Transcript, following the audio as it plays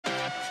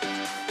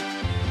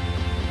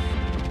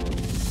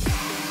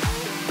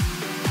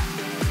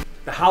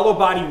the hollow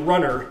body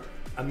runner,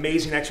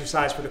 amazing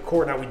exercise for the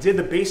core. Now we did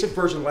the basic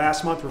version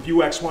last month, review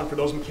X1 for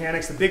those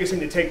mechanics. The biggest thing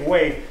to take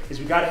away is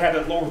we gotta have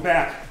that lower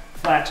back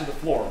flat to the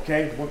floor,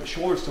 okay? We want the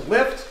shoulders to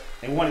lift,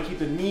 and we wanna keep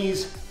the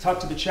knees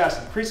tucked to the chest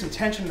and create some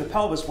tension in the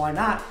pelvis. Why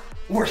not?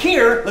 We're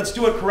here, let's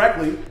do it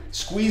correctly.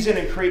 Squeeze in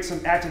and create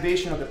some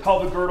activation of the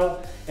pelvic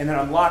girdle, and then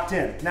I'm locked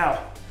in.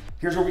 Now,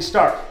 here's where we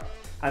start.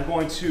 I'm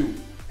going to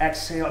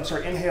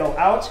inhale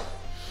out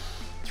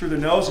through the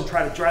nose and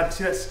try to drive,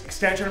 see that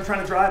extension I'm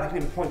trying to drive? I can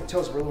even point the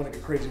toes, I really want to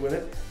get crazy with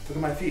it. Look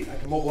at my feet, I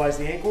can mobilize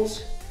the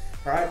ankles.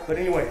 All right, but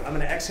anyway, I'm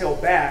gonna exhale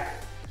back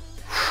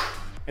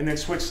and then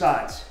switch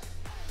sides.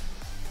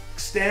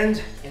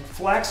 Extend and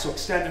flex, so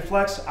extend and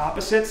flex,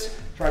 opposites.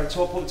 Try to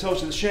pull the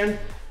toes to the shin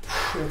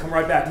and come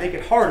right back. Make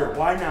it harder,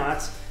 why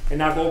not? And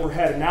now go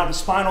overhead. And now the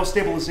spinal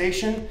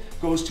stabilization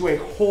goes to a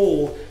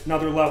whole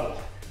nother level.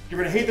 You're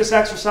gonna hate this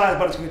exercise,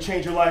 but it's gonna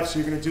change your life, so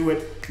you're gonna do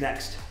it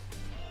next.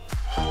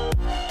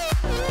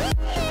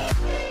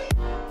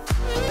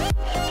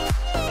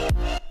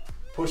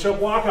 Push-up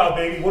walkout,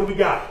 baby. What do we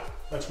got?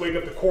 Let's wake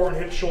up the core and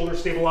hip shoulder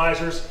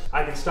stabilizers.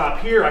 I can stop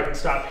here, I can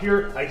stop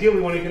here. Ideally,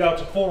 we want to get out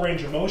to full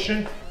range of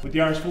motion with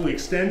the arms fully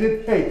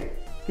extended. Hey,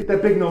 get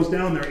that big nose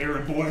down there,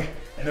 errand boy,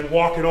 and then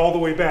walk it all the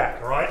way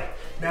back, all right?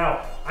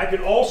 Now, I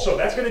can also,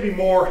 that's gonna be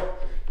more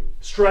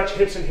stretch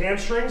hips and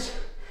hamstrings.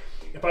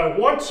 If I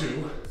want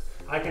to,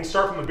 I can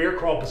start from a bear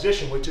crawl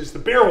position, which is the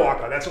bear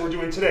walkout. That's what we're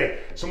doing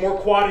today. Some more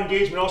quad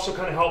engagement also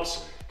kind of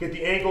helps get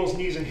the ankles,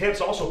 knees, and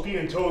hips, also feet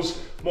and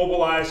toes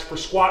mobilized for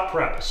squat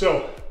prep.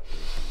 So,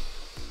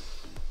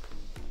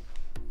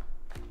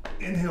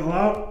 inhale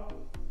out.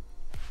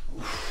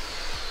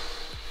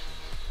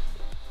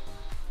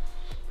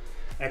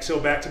 Exhale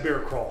back to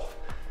bear crawl.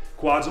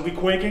 Quads will be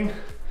quaking,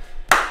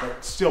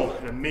 but still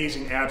an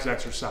amazing abs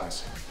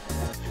exercise.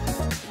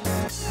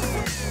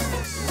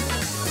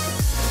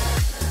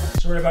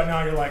 So right about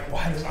now you're like,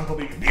 why does Uncle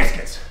Big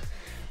Biscuits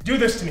do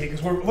this to me?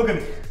 Because look at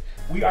me,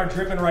 we are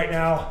dripping right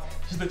now.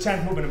 This is the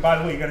 10th movement, and by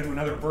the way, you gotta do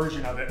another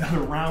version of it, another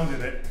round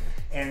of it.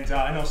 And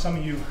I know some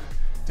of you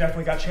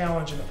definitely got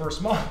challenged in the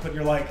first month, but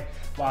you're like,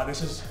 wow, we're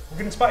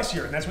getting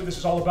spicier, and that's what this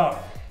is all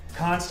about.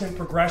 Constant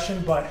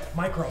progression, but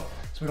micro,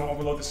 so we don't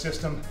overload the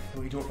system,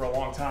 and we can do it for a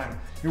long time.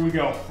 Here we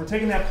go. We're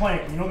taking that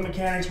plank, you know the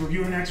mechanics,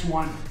 reviewing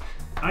X1.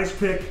 Ice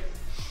pick,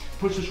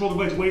 push the shoulder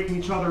blades away from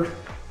each other,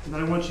 and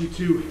then I want you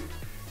to,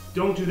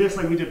 don't do this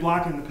like we did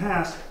blocking in the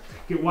past,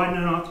 get wide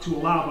enough to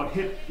allow about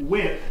hip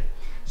width,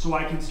 so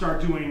I can start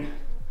doing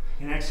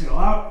an exhale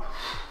out,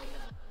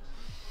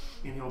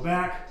 inhale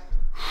back,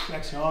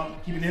 exhale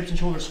out, keeping the hips and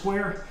shoulders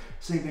square.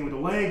 Same thing with the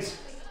legs.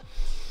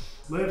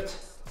 Lift,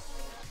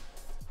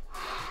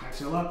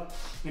 exhale up,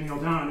 inhale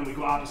down, and then we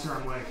go opposite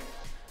arm leg.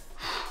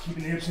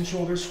 Keeping the hips and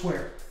shoulders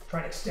square.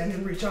 Try to extend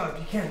and reach out if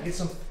you can. Get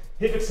some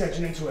hip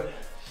extension into it.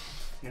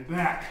 And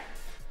back,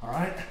 all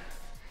right?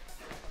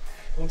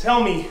 Don't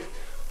tell me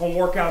home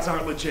workouts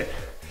aren't legit.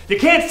 You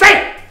can't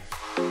say it!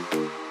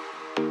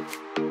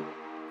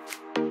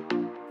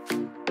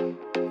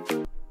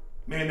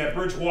 Man, that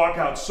bridge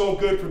walkout, so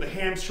good for the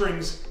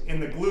hamstrings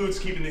and the glutes,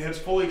 keeping the hips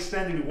fully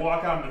extended. You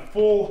walk out into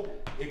full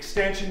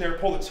extension there,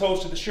 pull the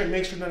toes to the shin,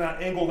 make sure they're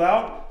not angled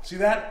out. See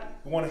that?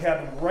 We want to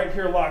have them right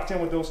here locked in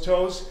with those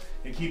toes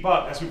and keep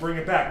up as we bring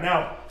it back.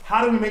 Now,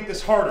 how do we make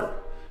this harder?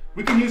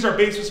 We can use our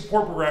basic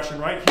support progression,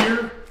 right?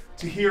 Here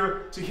to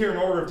here to here in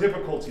order of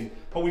difficulty.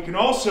 But we can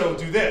also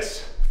do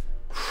this.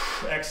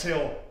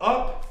 Exhale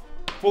up,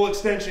 full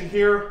extension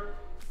here,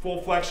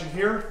 full flexion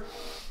here.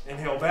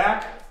 Inhale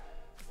back.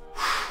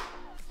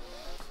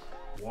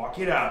 Walk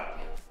it out,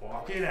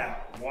 walk it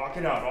out, walk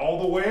it out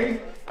all the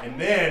way, and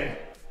then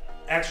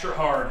extra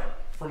hard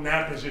from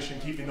that position,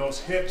 keeping those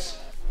hips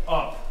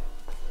up.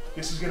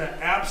 This is gonna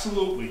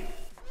absolutely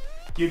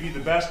give you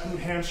the best glute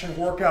hamstring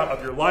workout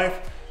of your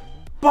life,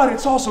 but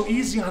it's also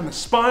easy on the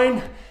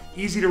spine,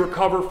 easy to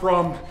recover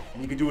from,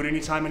 and you can do it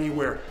anytime,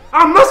 anywhere.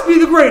 I must be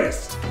the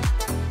greatest!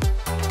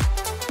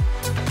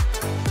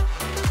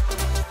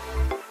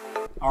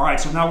 All right,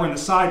 so now we're in the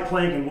side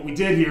plank, and what we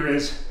did here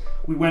is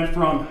we went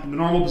from the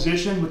normal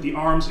position with the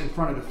arms in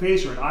front of the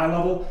face or at eye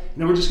level,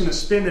 and then we're just gonna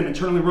spin them,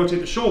 internally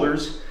rotate the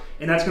shoulders,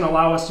 and that's gonna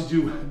allow us to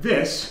do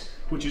this,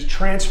 which is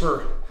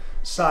transfer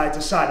side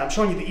to side. I'm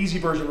showing you the easy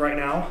version right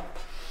now,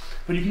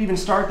 but you can even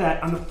start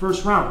that on the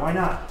first round, why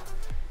not?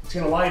 It's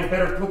gonna allow you to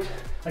better look,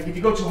 like if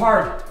you go too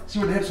hard, see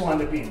where the hips will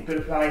end up being. But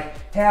if I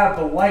have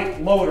the light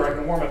loader, I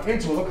can warm up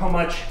into it, look how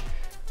much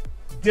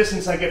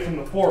distance I get from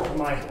the floor from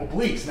my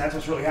obliques, and that's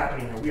what's really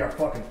happening here. We are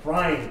fucking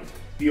frying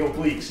the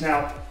obliques.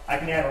 Now, I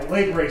can add a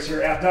leg raise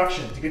here,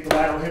 abduction, to get the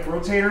lateral hip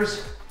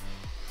rotators.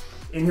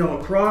 Inhale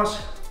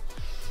across,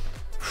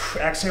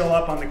 exhale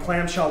up on the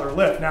clamshell or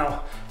lift.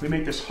 Now, we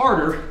make this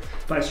harder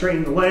by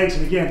straightening the legs,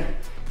 and again,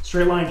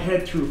 straight line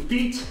head through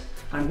feet.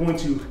 I'm going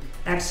to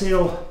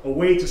exhale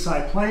away to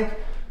side plank,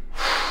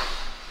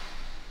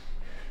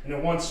 and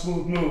then one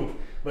smooth move.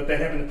 Let that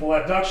hip into full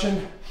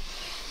abduction.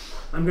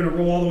 I'm gonna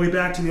roll all the way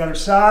back to the other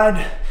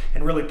side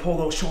and really pull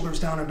those shoulders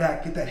down and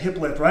back. Get that hip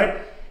lift, right?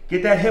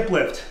 Get that hip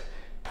lift.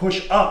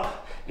 Push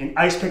up and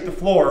ice pick the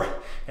floor,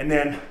 and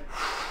then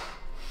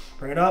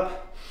Bring it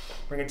up,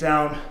 bring it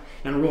down,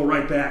 and roll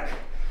right back.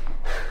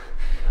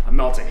 I'm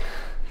melting.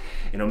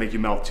 And it'll make you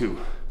melt too,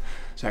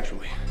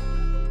 sexually.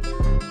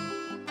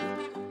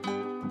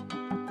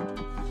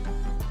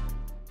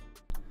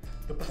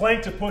 The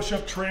plank to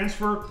push-up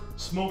transfer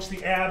smokes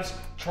the abs,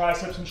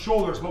 triceps, and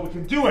shoulders, but we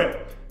can do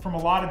it from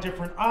a lot of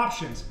different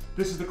options.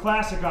 This is the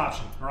classic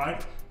option, all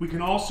right? We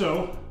can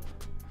also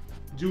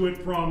do it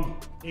from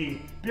a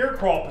bear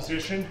crawl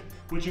position,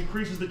 which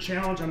increases the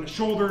challenge on the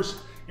shoulders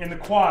and the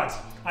quads.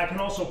 I can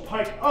also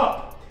pike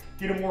up,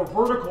 get a more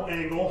vertical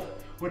angle,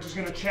 which is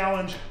gonna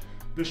challenge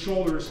the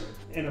shoulders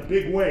in a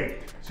big way.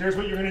 So here's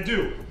what you're gonna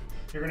do.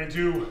 You're gonna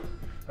do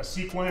a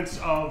sequence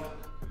of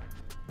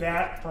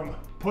that from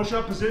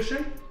push-up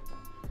position,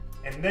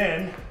 and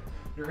then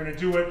you're gonna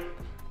do it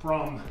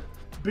from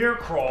bear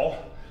crawl,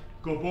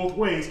 go both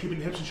ways, keeping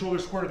the hips and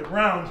shoulders square to the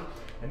ground,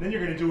 and then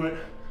you're gonna do it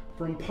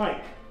from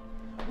pike.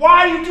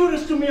 Why you do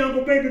this to me,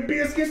 Uncle Baby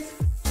Biscuits?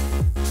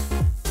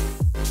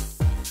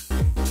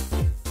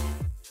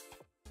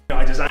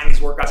 I design these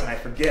workouts and I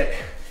forget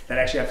that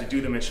I actually have to do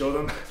them and show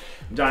them.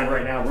 I'm dying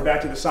right now. We're back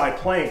to the side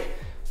plank.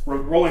 We're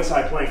rolling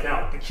side plank.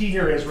 Now, the key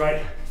here is,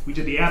 right, we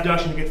did the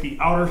abduction to get the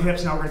outer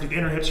hips. Now we're gonna do the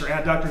inner hips or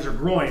adductors or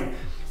groin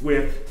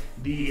with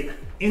the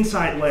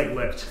inside leg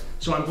lift.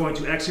 So I'm going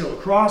to exhale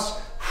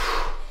across,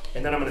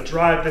 and then I'm gonna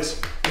drive this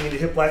into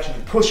hip flexion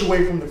and push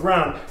away from the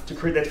ground to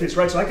create that space,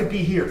 right? So I could be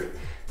here,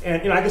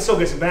 and I can still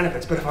get some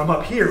benefits, but if I'm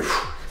up here,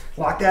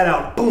 lock that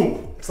out,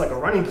 boom. It's like a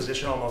running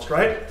position almost,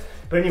 right?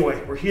 But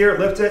anyway, we're here,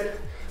 lift it.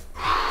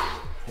 I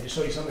just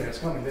showed you something that's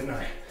coming, didn't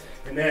I?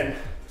 And then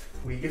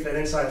we get that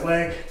inside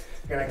leg,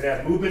 and I could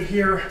add movement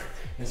here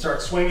and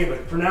start swinging,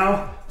 but for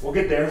now, we'll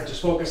get there.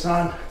 Just focus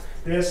on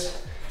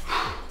this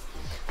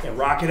and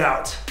rock it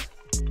out.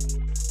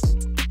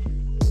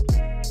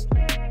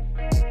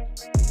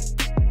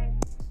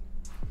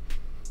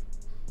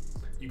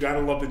 You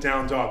gotta love the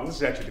down dog. This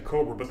is actually the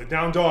cobra, but the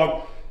down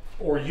dog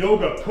or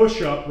yoga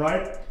push-up,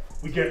 right?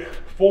 We get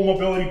full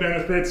mobility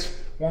benefits,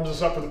 warms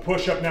us up for the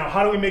push-up. Now,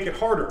 how do we make it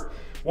harder?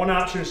 One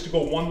option is to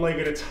go one leg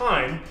at a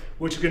time,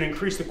 which is going to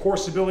increase the core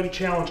stability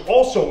challenge.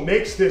 Also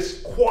makes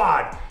this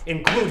quad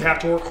and glute have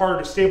to work harder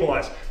to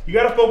stabilize. You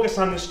got to focus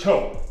on this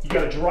toe. You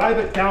got to drive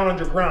it down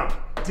underground.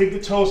 Dig the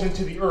toes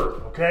into the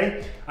earth,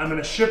 okay? I'm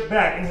going to shift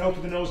back, inhale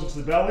through the nose into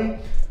the belly.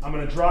 I'm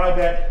going to drive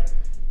that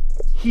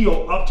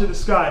heel up to the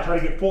sky. Try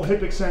to get full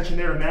hip extension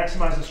there to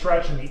maximize the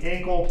stretch in the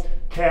ankle,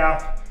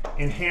 calf,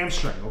 and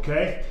hamstring,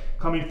 okay?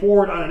 Coming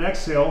forward on an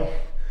exhale.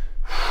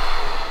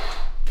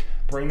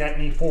 Bring that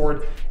knee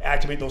forward,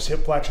 activate those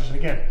hip flexors, and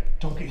again,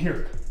 don't get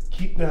here.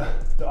 Keep the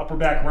upper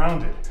back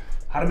rounded.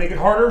 How to make it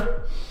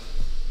harder?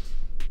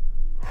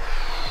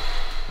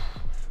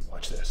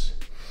 Watch this.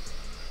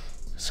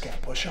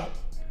 Scat push up.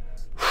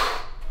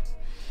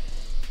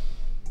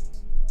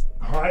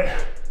 All right,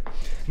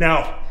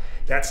 now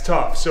that's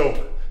tough,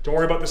 so don't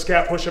worry about the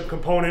scat push-up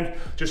component,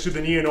 just do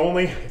the knee and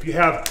only. If you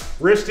have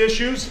wrist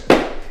issues,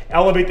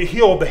 elevate the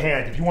heel of the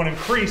hand. If you want to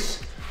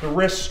increase the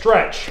wrist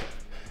stretch,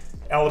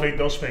 elevate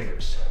those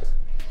fingers.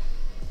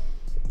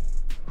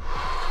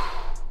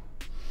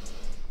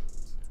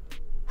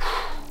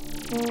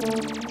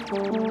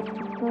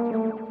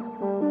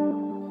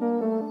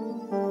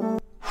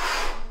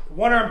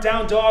 One arm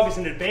down dog is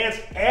an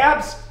advanced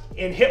abs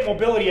and hip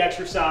mobility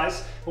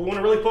exercise. What we want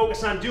to really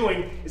focus on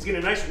doing is get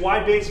a nice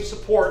wide base of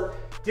support,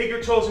 dig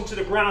your toes into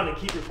the ground, and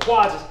keep your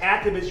quads as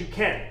active as you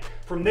can.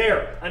 From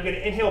there, I'm going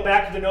to inhale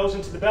back to the nose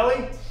into the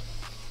belly,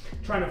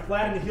 trying to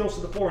flatten the heels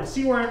to the floor. And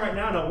see where I am right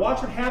now. Now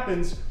watch what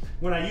happens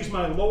when I use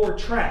my lower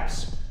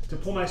traps to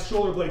pull my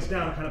shoulder blades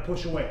down and kind of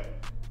push away.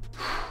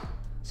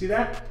 See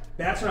that?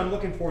 That's what I'm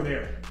looking for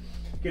there.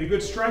 Get a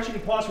good stretch. You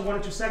can pause for 1 or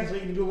 2 seconds so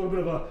you can do a little bit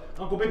of a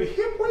Uncle Baby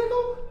hip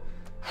wiggle.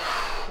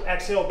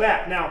 Exhale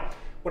back. Now,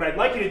 what I'd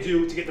like you to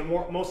do to get the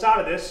most out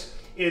of this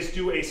is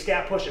do a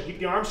scat push-up. Keep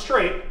the arms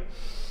straight.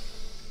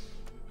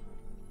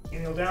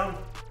 Inhale down.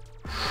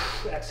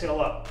 Exhale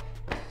up.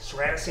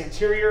 Serratus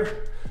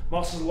anterior.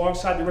 Muscles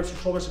alongside the ribs and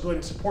shoulders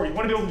ability to support. You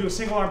want to be able to do a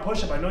single arm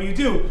push-up. I know you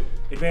do.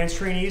 Advanced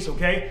trainees,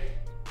 okay?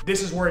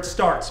 This is where it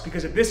starts,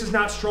 because if this is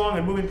not strong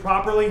and moving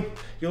properly,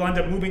 you'll end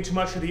up moving too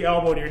much to the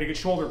elbow and you're gonna get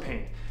shoulder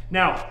pain.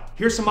 Now,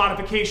 here's some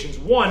modifications.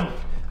 One,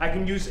 I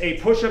can use a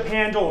push-up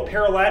handle, a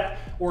parallel,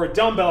 or a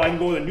dumbbell. I can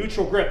go with a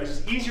neutral grip. This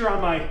is easier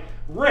on my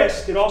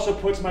wrist. It also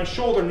puts my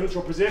shoulder in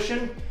neutral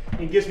position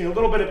and gives me a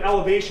little bit of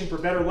elevation for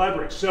better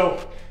leverage.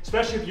 So,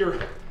 especially if your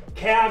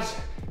calves,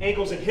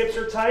 ankles, and hips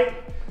are tight,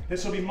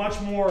 this will be much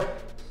more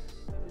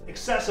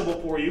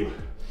accessible for you.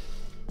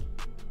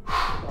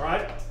 All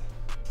right?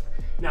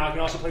 Now I can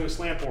also play with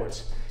slant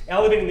boards.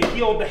 Elevating the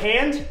heel of the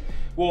hand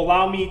will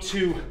allow me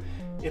to,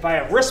 if I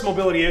have wrist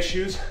mobility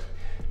issues,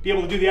 be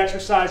able to do the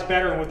exercise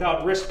better and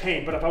without wrist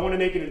pain. But if I want to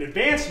make it an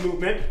advanced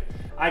movement,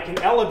 I can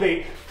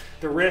elevate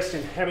the wrist,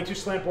 and having 2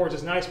 slant boards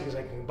is nice because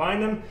I can combine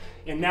them.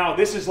 And now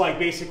this is like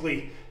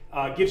basically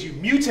gives you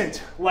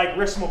mutant-like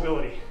wrist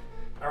mobility.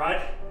 All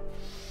right?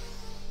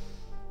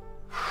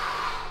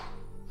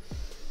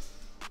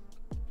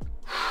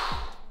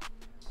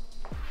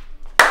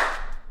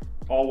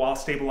 all while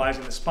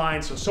stabilizing the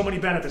spine. So many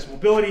benefits: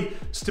 mobility,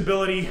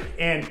 stability,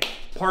 and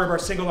part of our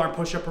single arm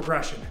push-up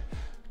progression.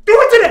 Do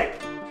it today!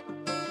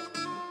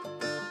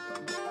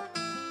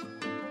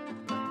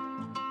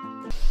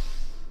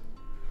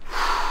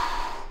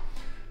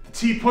 The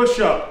T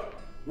push-up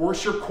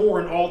works your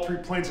core in all 3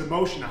 planes of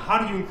motion. Now,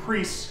 how do you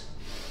increase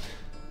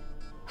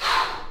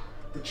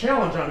the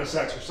challenge on this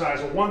exercise?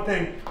 Well, one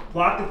thing,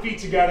 lock the feet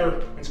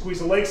together and squeeze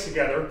the legs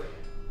together.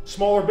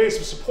 Smaller base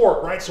of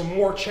support, right? So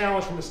more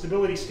challenge from a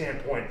stability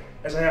standpoint,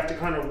 as I have to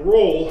kind of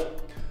roll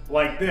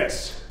like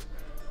this.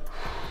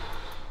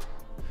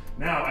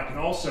 Now I can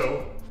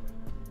also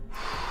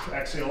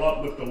exhale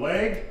up, lift the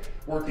leg,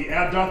 work the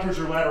abductors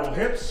or lateral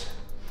hips.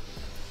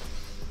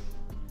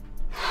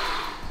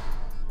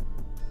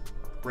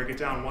 Break it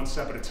down 1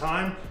 step at a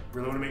time.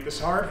 Really want to make this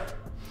hard.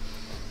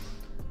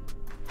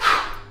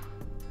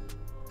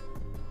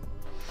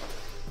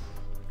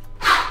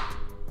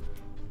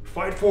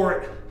 Fight for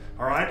it,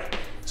 all right?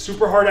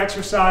 Super hard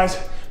exercise,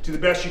 do the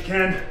best you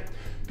can.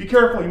 Be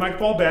careful, you might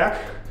fall back.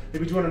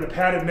 Maybe do it on a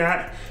padded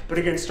mat. But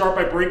again, start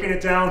by breaking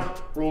it down,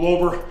 roll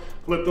over,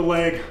 flip the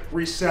leg,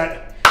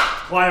 reset.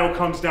 Plyo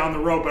comes down the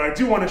road. But I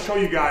do want to show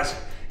you guys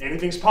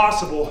anything's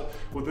possible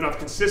with enough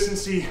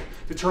consistency,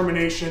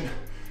 determination,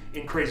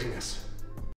 and craziness.